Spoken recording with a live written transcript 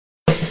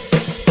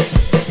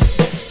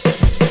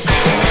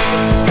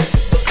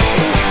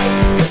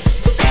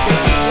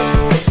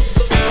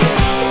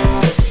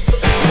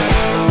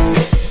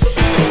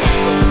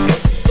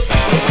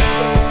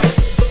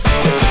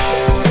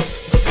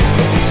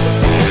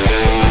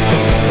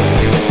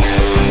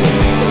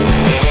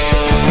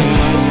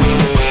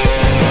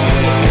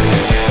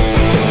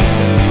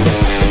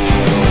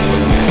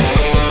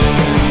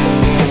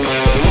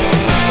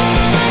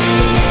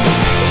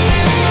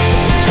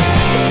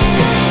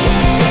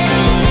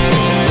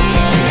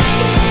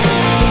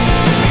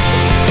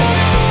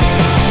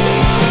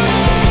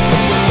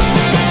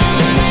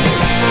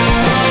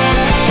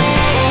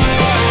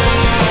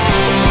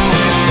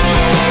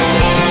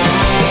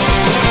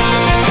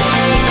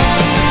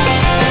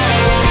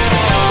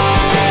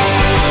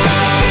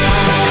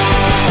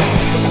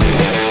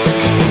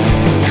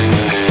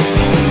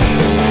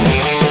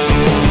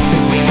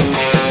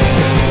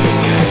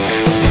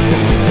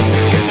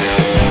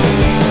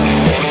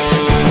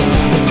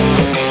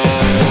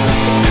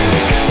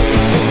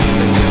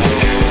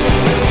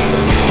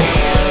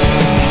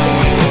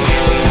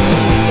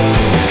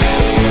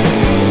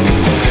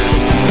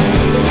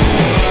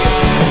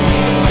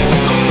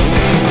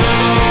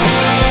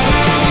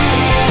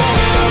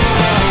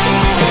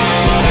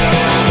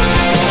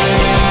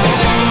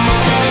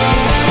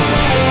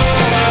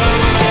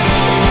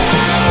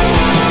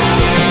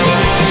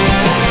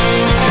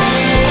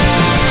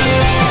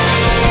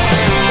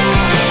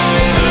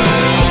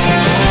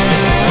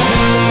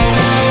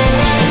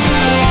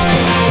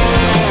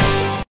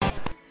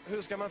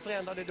ska man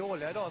förändra det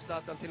dåliga idag,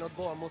 Zlatan, till något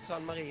bra mot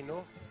San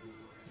Marino?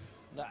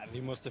 Nej,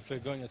 vi måste få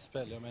igång ett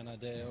spel. Jag menar,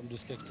 om du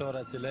ska ta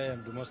dig till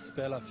EM, du måste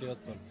spela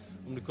fotboll.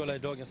 Om du kollar i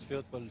dagens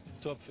fotboll,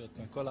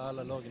 toppfotboll, kolla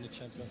alla lagen i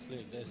Champions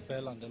League. Det är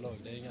spelande lag,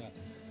 det är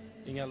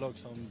inga lag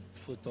som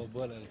skjuter av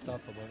bollen eller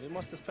tappar bollen. Vi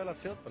måste spela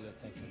fotboll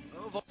helt enkelt.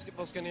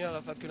 Vad ska ni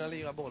göra för att kunna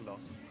lira boll då?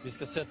 Vi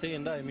ska sätta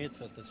in dig i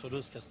mittfältet så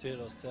du ska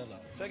styra och ställa.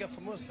 Fråga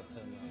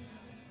förbundskapten.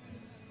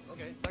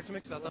 Okej, tack så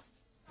mycket, Zlatan.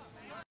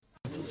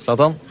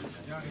 Zlatan?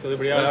 Ska du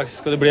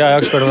bli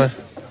Ajax-spelare?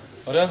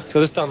 Vad det? Ska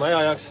du stanna i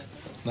Ajax?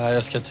 Nej,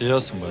 jag ska inte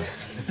göra som mig.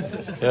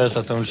 Jag vet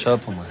att de vill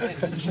köpa mig.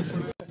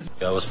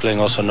 I was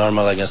playing also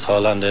normal against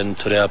Holland, and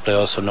today I play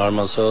also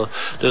normal, so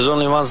there's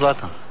only one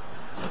Zlatan.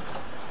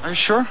 Are you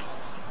sure?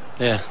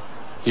 Yeah.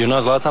 You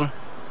know Zlatan?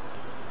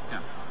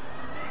 Yeah.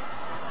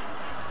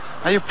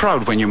 Are you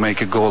proud when you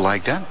make a goal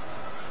like that?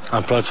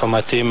 I'm proud for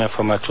my team and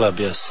for my club,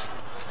 yes.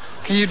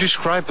 Can you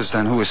describe us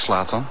then who is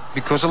Zlatan?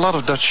 Because a lot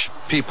of Dutch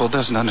people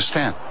doesn't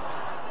understand.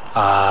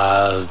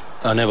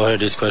 I never heard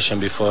this question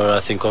before. I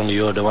think only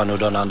you're the one who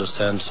don't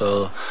understand,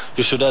 so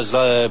you should ask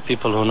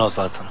people who know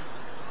Zlatan.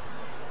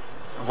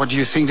 What do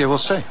you think they will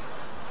say?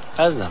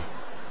 Ask them.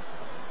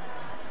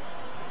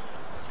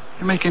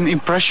 You make an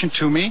impression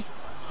to me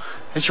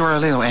that you are a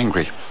little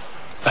angry.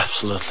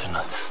 Absolutely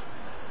not.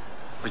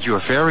 But you are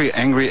very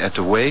angry at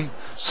the way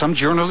some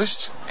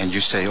journalists, and you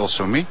say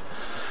also me,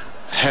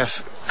 have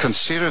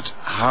considered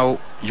how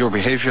your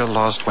behavior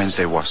last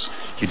Wednesday was.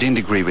 You didn't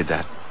agree with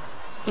that.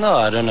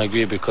 No, I don't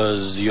agree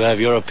because you have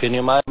your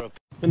opinion, my opinion.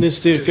 Men din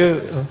styrka... Ja.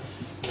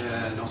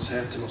 De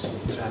säger att du måste gå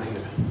på träning nu.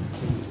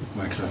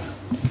 Vad är klart?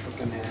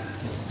 Klockan är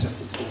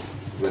 32.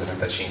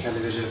 Eller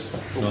vi kör.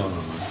 No,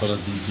 ancora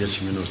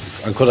 10 minuti.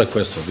 Ancora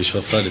questo, vi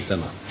kör färdigt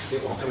denna. Det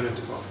är 8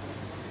 minuter kvar.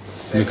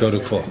 Hur mycket har du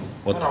kvar?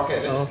 8?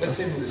 Let's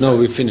see who No,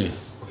 we finish.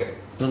 Okay.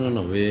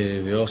 No,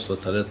 vi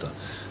avslutar detta.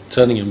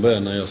 Träningen börjar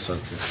när jag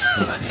sagt.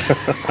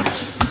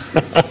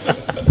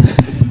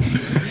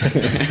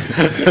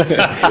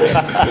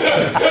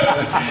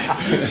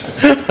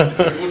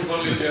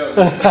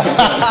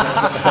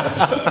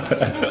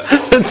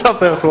 Den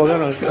tappar jag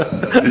frågan också.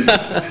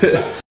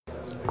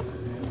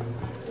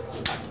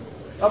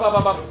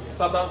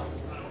 Zlatan.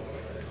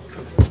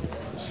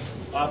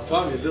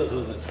 Fan, vi löser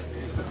det.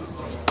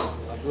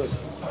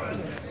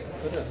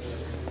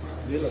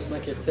 Vi vill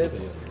snacka i TV.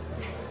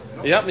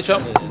 Ja, vi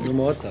kör.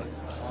 Nummer 8.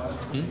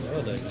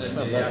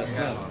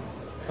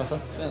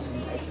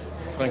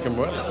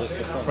 Frankenbrella.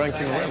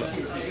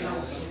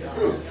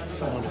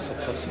 Fan, har du fått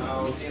parfym? Det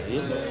luktar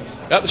illa.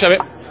 Ja, då kör vi.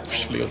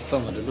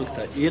 Fan, det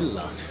luktar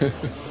illa.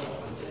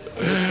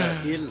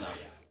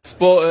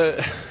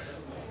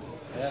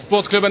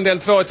 Sportklubben del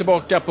 2 är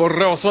tillbaka på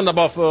Råsunda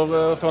bara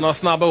för att få några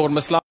snabba ord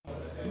med Zlatan.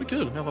 Det blir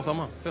kul nästa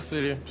sommar. Ses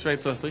vi i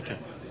Schweiz och Österrike.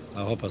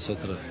 Jag hoppas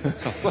inte det.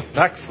 Alltså,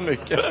 tack så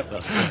mycket.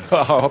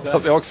 Jag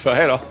hoppas jag också.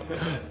 Hej då.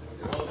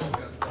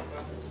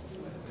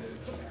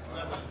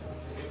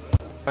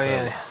 Vad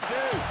är det?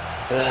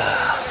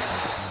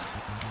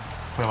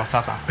 Får jag vara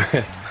Zlatan?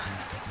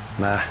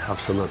 Nej,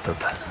 absolut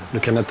inte. Du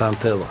kan inte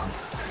hantera honom.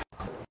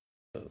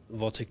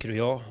 Vad tycker du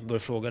jag bör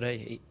fråga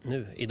dig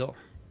nu, idag?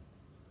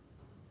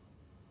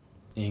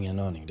 Ingen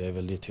aning, det är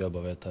väl ditt jobb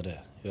att veta det.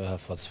 Jag är här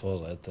för att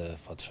svara, inte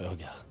för att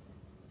fråga.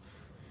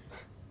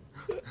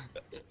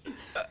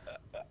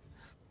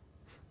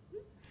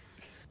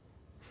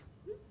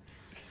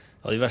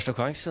 Ja, det är värsta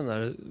chansen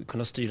är att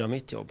kunna styra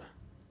mitt jobb.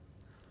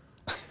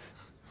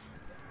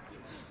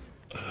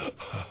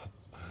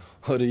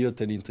 Har du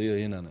gjort en intervju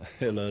innan,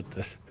 eller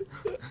inte?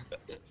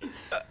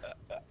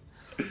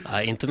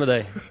 Nej, inte med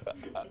dig.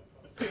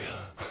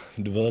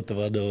 Du var inte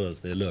vara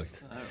nervös, det är lugnt.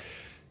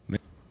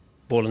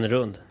 Bollen är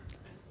rund.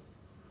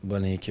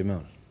 Bollen gick i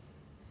mål.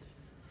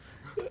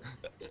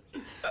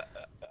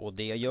 Och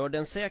det gör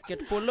den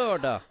säkert på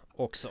lördag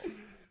också.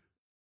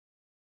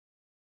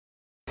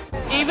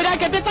 Ibra,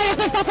 ¿qué te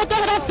parece esta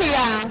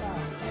fotografía?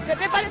 ¿Qué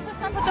te parece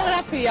esta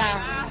fotografía?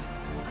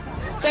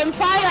 ¿Te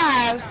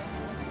enfadas?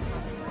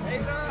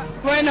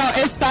 Bueno,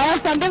 está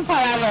bastante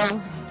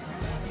enfadado.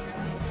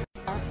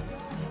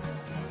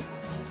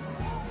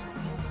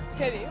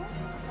 ¿Qué digo?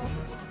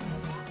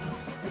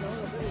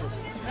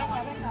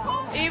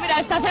 Ibra,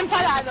 ¿estás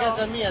enfadado?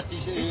 Casa mia,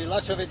 ti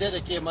lascio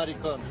vedere chi è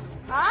maricone.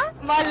 Ah,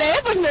 vale,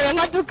 pues me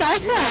vengo a tu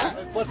casa.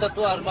 Porta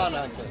tua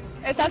hermana anche.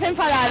 ¿Estás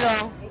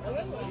enfadado?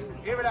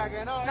 Ibra,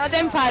 que no. No te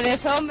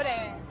enfades,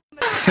 hombre.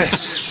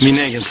 Min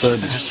egen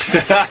tröja.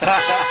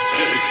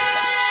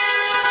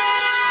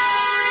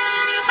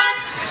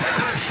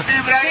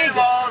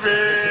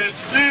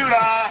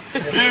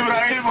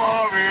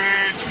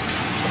 Ibrahimovic.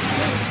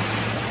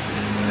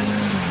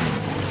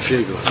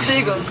 Figo.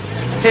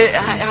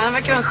 Han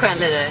verkar vara en skön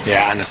lirare. Ja,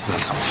 han är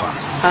snäll som fan.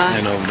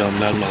 En av de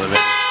närmare vänner.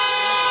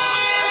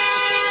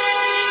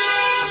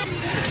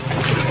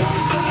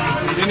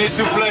 You need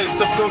to play,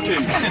 stop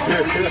talking.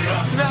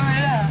 Vem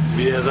är det?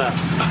 Vi är där.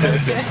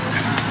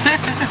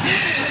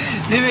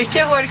 Det är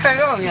mycket hård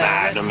jargong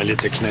här. Nej, de är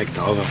lite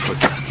knäckta av en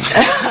frukt.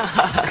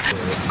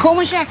 Kom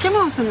och käka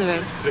med oss om du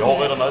vill. Vi har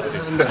redan ätit.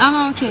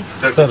 Ja, okej.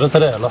 Stöder inte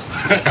det, eller?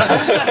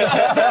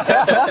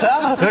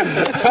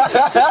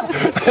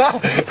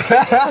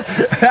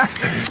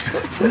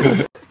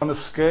 On a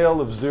scale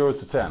of 0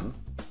 to 10,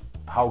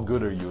 how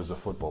good are you as a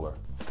footballer?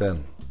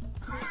 10.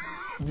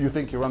 Do you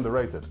think you're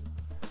underrated?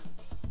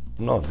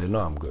 No, they know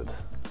I'm good.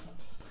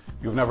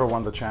 You've never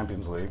won the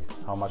Champions League.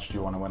 How much do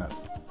you want to win it?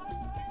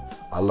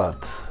 A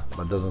lot,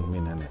 but doesn't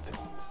mean anything.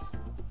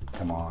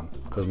 Come on.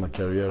 Because my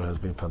career has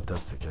been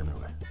fantastic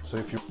anyway. So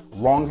if you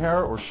long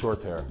hair or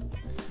short hair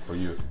for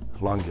you?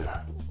 Longer.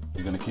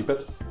 You gonna keep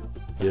it?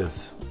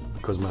 Yes,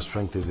 because my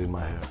strength is in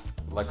my hair.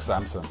 Like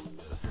Samson.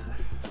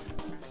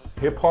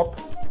 Hip hop,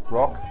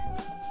 rock,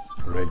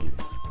 Reggae.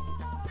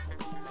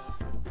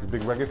 You a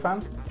big reggae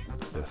fan?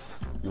 Yes.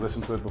 You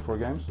listen to it before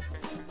games?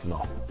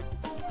 No,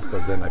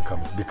 because then I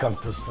become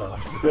too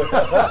soft.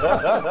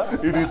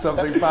 You need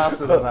something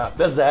faster than that.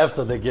 That's the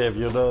after the game,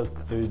 you know,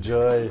 to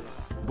enjoy.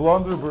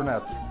 Blonde or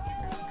brunettes?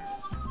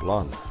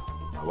 Blonde.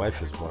 My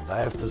wife is blonde. I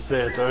have to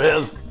say it or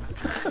else.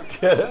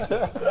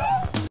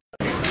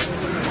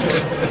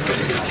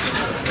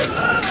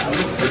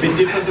 A bit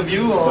different of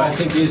you, or? I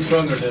think he's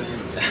stronger than you.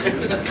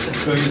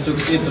 So you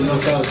succeed to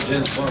knock out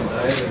James Bond. I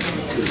haven't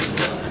succeeded.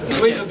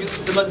 Who is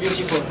the most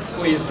beautiful?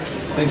 Who is?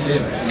 Thanks to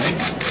him.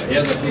 He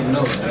has a big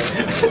nose.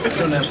 I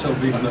don't have so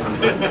big nose.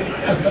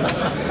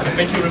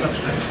 Thank you very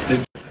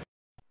much.